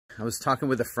I was talking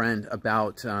with a friend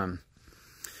about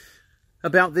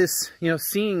this,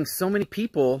 seeing so many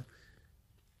people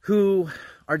who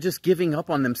are just giving up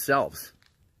on themselves,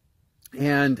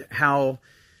 and how,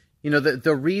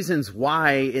 the reasons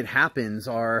why it happens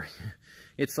are,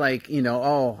 it's like,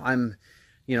 oh, I'm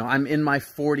in my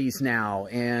 40s now,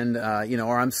 and,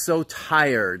 or I'm so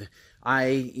tired.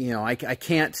 I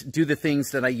can't do the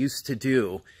things that I used to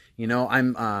do.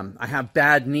 I have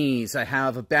bad knees, I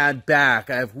have a bad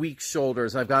back, I have weak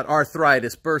shoulders, I've got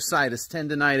arthritis, bursitis,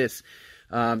 tendinitis.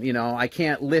 I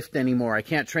can't lift anymore, I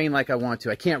can't train like I want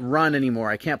to, I can't run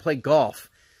anymore, I can't play golf.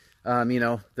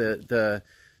 The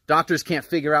doctors can't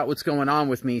figure out what's going on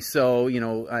with me, so,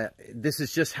 this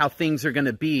is just how things are going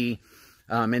to be,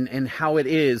 and how it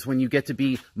is when you get to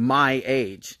be my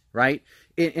age, right?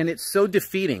 And it's so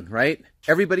defeating, right?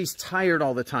 Everybody's tired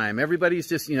all the time. Everybody's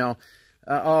just,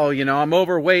 I'm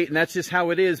overweight, and that's just how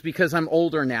it is because I'm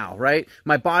older now, right?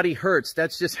 My body hurts.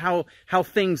 That's just how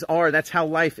things are. That's how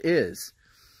life is.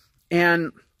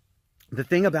 And the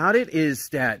thing about it is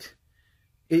that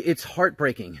it's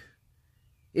heartbreaking.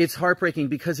 It's heartbreaking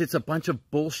because it's a bunch of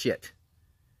bullshit.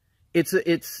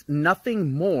 It's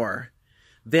nothing more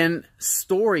than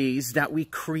stories that we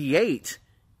create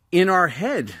in our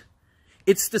head.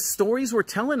 It's the stories we're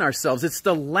telling ourselves. It's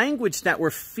the language that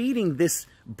we're feeding this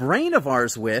brain of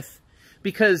ours with,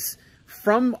 because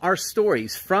from our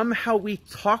stories, from how we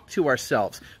talk to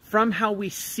ourselves, from how we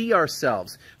see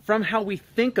ourselves, from how we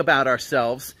think about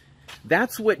ourselves,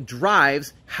 that's what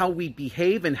drives how we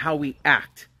behave and how we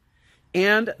act,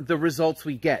 and the results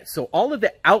we get. So all of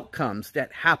the outcomes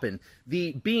that happen,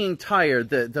 the being tired,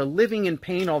 the living in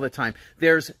pain all the time,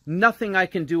 there's nothing I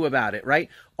can do about it, right?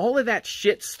 All of that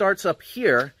shit starts up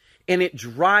here, and it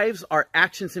drives our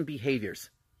actions and behaviors.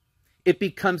 It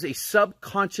becomes a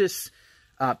subconscious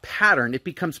pattern. It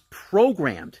becomes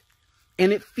programmed,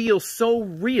 and it feels so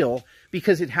real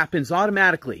because it happens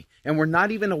automatically, and we're not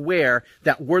even aware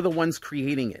that we're the ones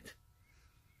creating it.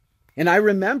 And I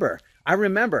remember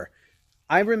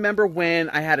when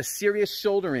I had a serious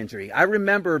shoulder injury. I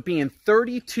remember being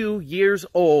 32 years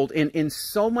old and in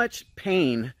so much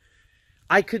pain.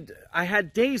 I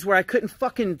had days where I couldn't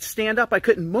fucking stand up. I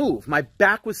couldn't move. My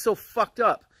back was so fucked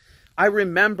up. I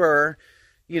remember,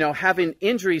 having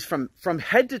injuries from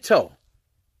head to toe,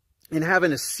 and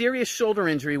having a serious shoulder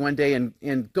injury one day,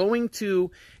 and going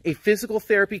to a physical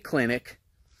therapy clinic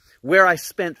where I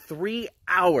spent 3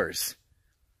 hours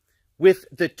with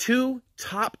the 2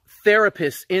 top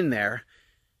therapists in there.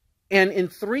 And in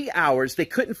 3 hours, they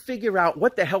couldn't figure out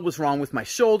what the hell was wrong with my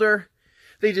shoulder.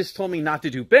 They just told me not to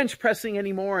do bench pressing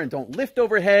anymore, and don't lift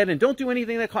overhead, and don't do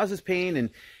anything that causes pain. And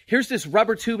here's this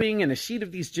rubber tubing and a sheet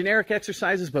of these generic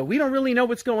exercises, but we don't really know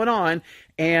what's going on.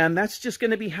 And that's just going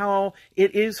to be how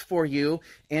it is for you.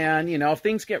 And, if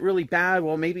things get really bad,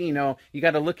 well, maybe, you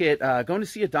got to look at going to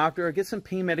see a doctor or get some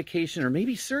pain medication, or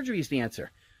maybe surgery is the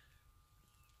answer.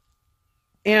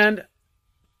 And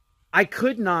I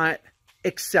could not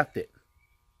accept it.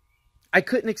 I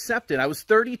couldn't accept it. I was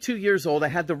 32 years old. I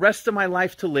had the rest of my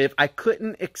life to live. I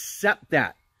couldn't accept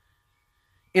that.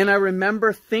 And I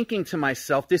remember thinking to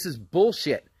myself, this is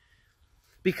bullshit.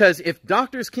 Because if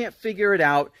doctors can't figure it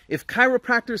out, if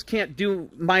chiropractors can't do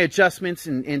my adjustments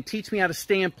and teach me how to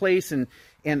stay in place and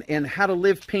how to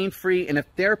live pain-free, and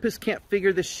if therapists can't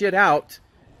figure this shit out,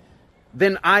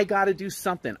 then I got to do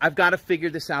something. I've got to figure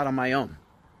this out on my own.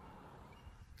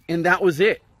 And that was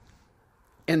it.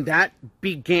 And that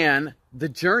began the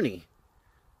journey.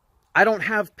 I don't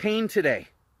have pain today.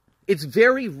 It's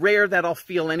very rare that I'll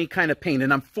feel any kind of pain,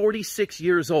 and I'm 46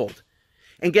 years old.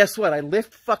 And guess what? I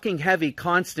lift fucking heavy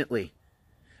constantly.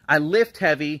 I lift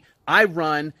heavy, I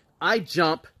run, I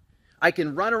jump, I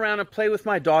can run around and play with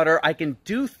my daughter, I can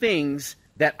do things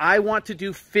that I want to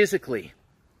do physically.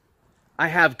 I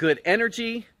have good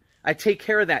energy, I take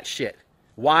care of that shit.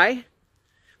 Why?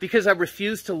 Because I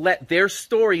refuse to let their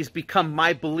stories become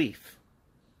my belief.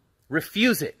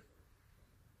 Refuse it.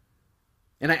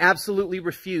 And I absolutely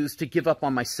refuse to give up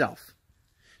on myself.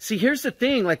 See, here's the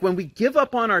thing. Like, when we give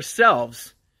up on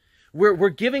ourselves, we're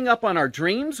giving up on our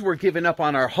dreams. We're giving up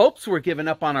on our hopes. We're giving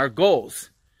up on our goals.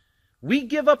 We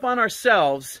give up on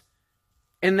ourselves,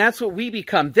 and that's what we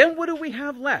become. Then what do we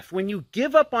have left? When you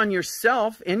give up on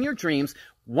yourself and your dreams,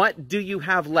 what do you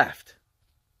have left?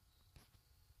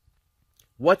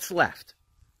 What's left?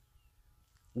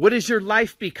 What does your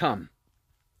life become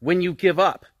when you give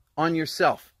up on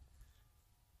yourself?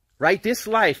 Right? This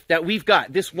life that we've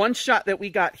got, this one shot that we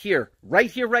got here,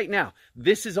 right now,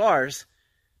 this is ours.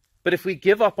 But if we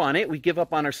give up on it, we give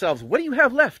up on ourselves. What do you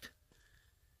have left?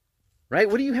 Right?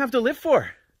 What do you have to live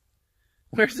for?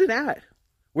 Where's it at?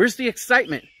 Where's the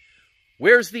excitement?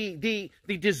 Where's the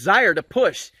desire to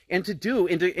push and to do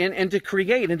and to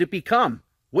create and to become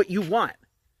what you want?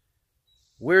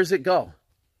 Where does it go?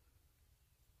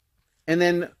 And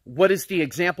then what is the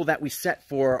example that we set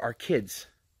for our kids?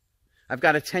 I've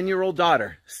got a 10-year-old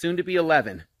daughter, soon to be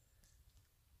 11.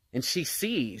 And she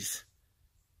sees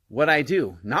what I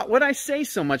do. Not what I say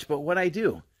so much, but what I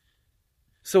do.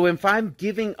 So if I'm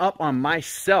giving up on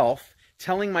myself,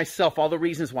 telling myself all the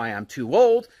reasons why I'm too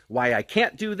old, why I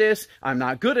can't do this, I'm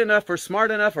not good enough or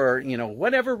smart enough, or, you know,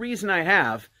 whatever reason I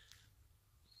have,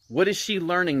 what is she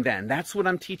learning then? That's what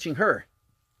I'm teaching her.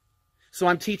 So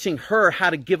I'm teaching her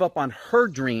how to give up on her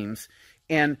dreams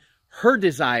and her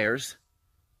desires,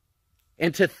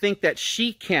 and to think that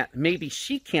maybe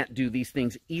she can't do these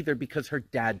things either because her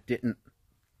dad didn't.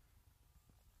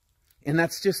 And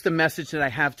that's just the message that I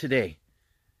have today.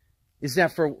 Is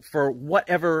that for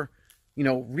whatever, you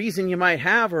know, reason you might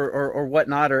have or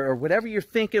whatnot, or whatever you're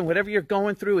thinking, whatever you're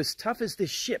going through, as tough as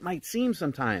this shit might seem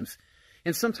sometimes.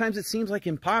 And sometimes it seems like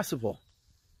impossible.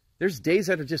 There's days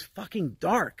that are just fucking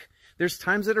dark. There's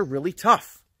times that are really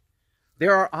tough.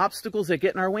 There are obstacles that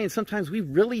get in our way, and sometimes we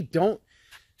really don't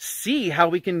see how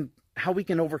we can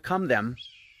overcome them.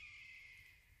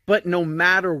 But no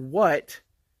matter what,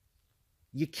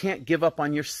 you can't give up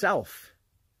on yourself.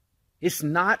 It's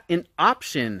not an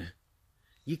option.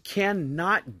 You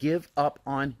cannot give up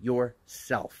on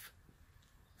yourself.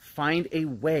 Find a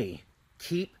way.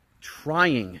 Keep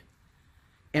trying.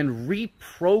 And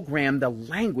reprogram the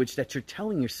language that you're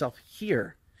telling yourself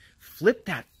here. Flip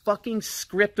that fucking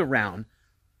script around,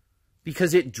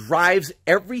 because it drives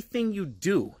everything you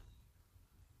do.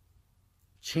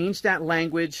 Change that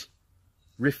language.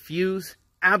 Refuse,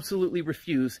 absolutely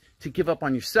refuse to give up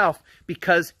on yourself,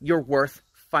 because you're worth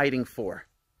fighting for.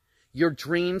 Your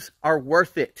dreams are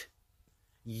worth it.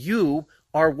 You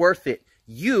are worth it.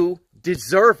 You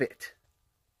deserve it.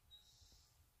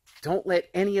 Don't let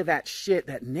any of that shit,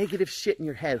 that negative shit in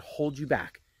your head, hold you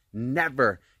back.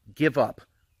 Never give up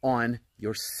on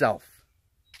yourself.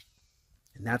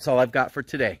 And that's all I've got for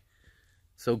today.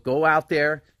 So go out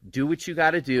there, do what you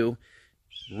got to do.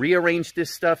 Rearrange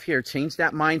this stuff here. Change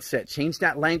that mindset. Change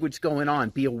that language going on.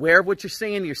 Be aware of what you're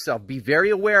saying to yourself. Be very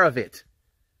aware of it.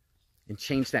 And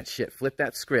change that shit. Flip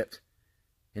that script.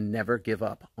 And never give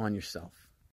up on yourself.